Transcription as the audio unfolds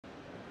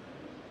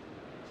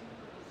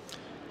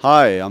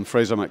Hi, I'm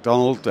Fraser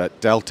MacDonald at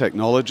Dell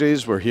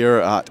Technologies. We're here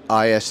at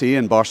ISE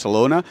in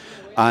Barcelona,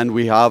 and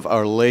we have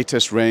our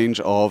latest range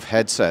of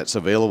headsets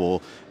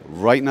available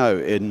right now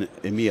in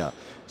EMEA.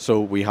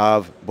 So we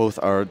have both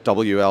our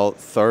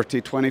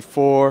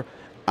WL3024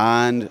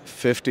 and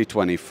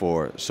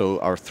 5024. So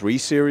our 3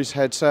 Series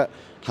headset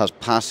has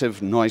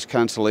passive noise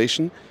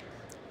cancellation,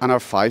 and our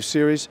 5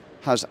 Series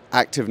has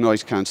active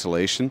noise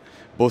cancellation.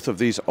 Both of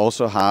these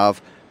also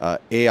have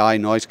AI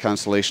noise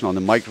cancellation on the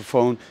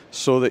microphone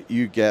so that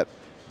you get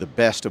the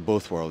best of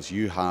both worlds.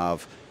 You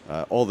have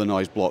all the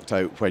noise blocked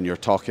out when you're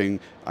talking,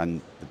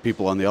 and the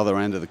people on the other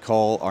end of the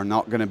call are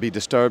not going to be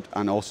disturbed,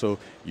 and also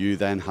you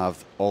then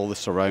have all the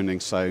surrounding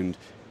sound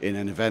in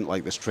an event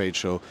like this trade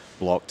show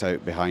blocked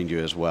out behind you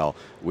as well.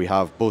 We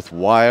have both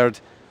wired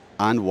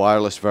and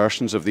wireless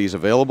versions of these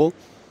available,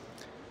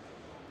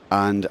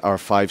 and our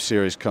 5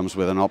 Series comes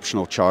with an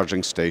optional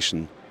charging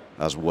station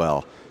as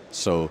well.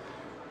 So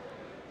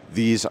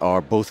these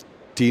are both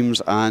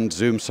Teams and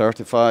Zoom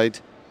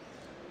certified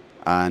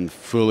and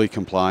fully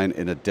compliant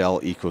in a Dell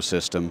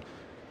ecosystem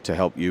to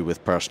help you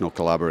with personal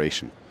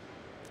collaboration.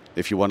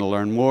 If you want to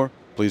learn more,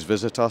 please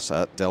visit us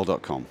at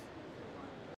dell.com.